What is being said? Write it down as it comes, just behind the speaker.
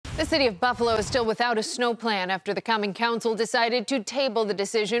The city of Buffalo is still without a snow plan after the Common Council decided to table the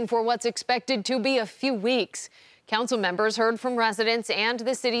decision for what's expected to be a few weeks. Council members heard from residents and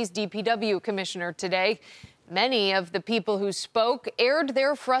the city's DPW commissioner today. Many of the people who spoke aired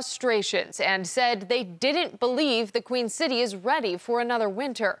their frustrations and said they didn't believe the Queen City is ready for another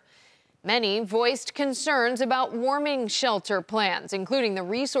winter. Many voiced concerns about warming shelter plans, including the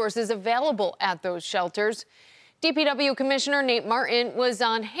resources available at those shelters. DPW Commissioner Nate Martin was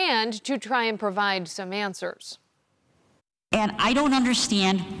on hand to try and provide some answers. And I don't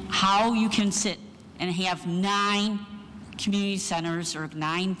understand how you can sit and have 9 community centers or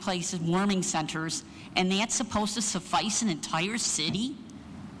 9 places, warming centers, and that's supposed to suffice an entire city?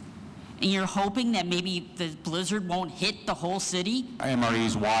 And you're hoping that maybe the blizzard won't hit the whole city?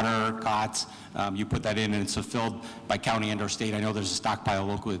 MREs, water, cots, you put that in and it's fulfilled by county and or state. I know there's a stockpile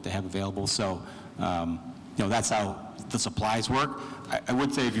locally that they have available, so you know, that's how the supplies work. I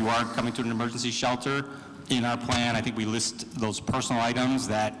would say if you are coming to an emergency shelter, in our plan, I think we list those personal items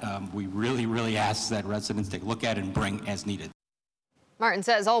that we really ask that residents take a look at and bring as needed. Martin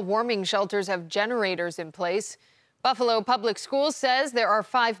says all warming shelters have generators in place. Buffalo Public Schools says there are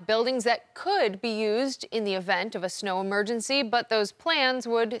 5 buildings that could be used in the event of a snow emergency, but those plans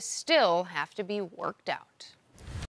would still have to be worked out.